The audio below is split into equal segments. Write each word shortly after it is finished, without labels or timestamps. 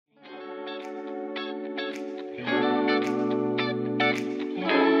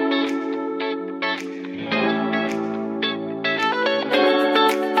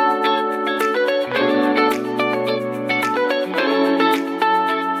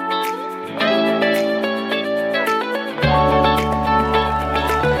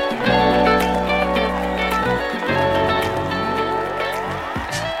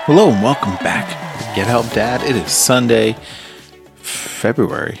Hello and welcome back to Get Help Dad. It is Sunday,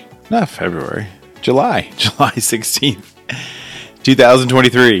 July 16th,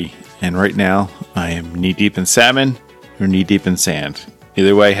 2023. And right now I am knee deep in salmon or knee deep in sand.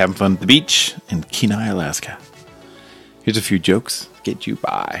 Either way, having fun at the beach in Kenai, Alaska. Here's a few jokes to get you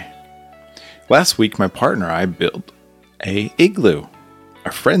by. Last week my partner and I built a igloo.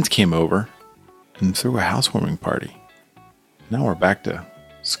 Our friends came over and threw a housewarming party. Now we're back to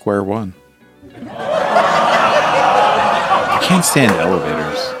square one. I can't stand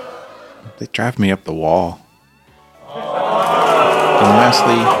elevators. They drive me up the wall. And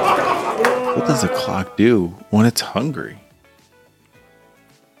lastly, what does a clock do when it's hungry?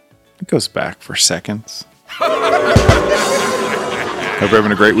 It goes back for seconds. Hope you're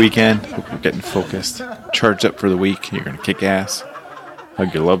having a great weekend. Hope you're getting focused, charged up for the week. You're going to kick ass.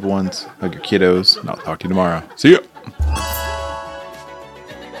 Hug your loved ones, hug your kiddos, and I'll talk to you tomorrow. See ya!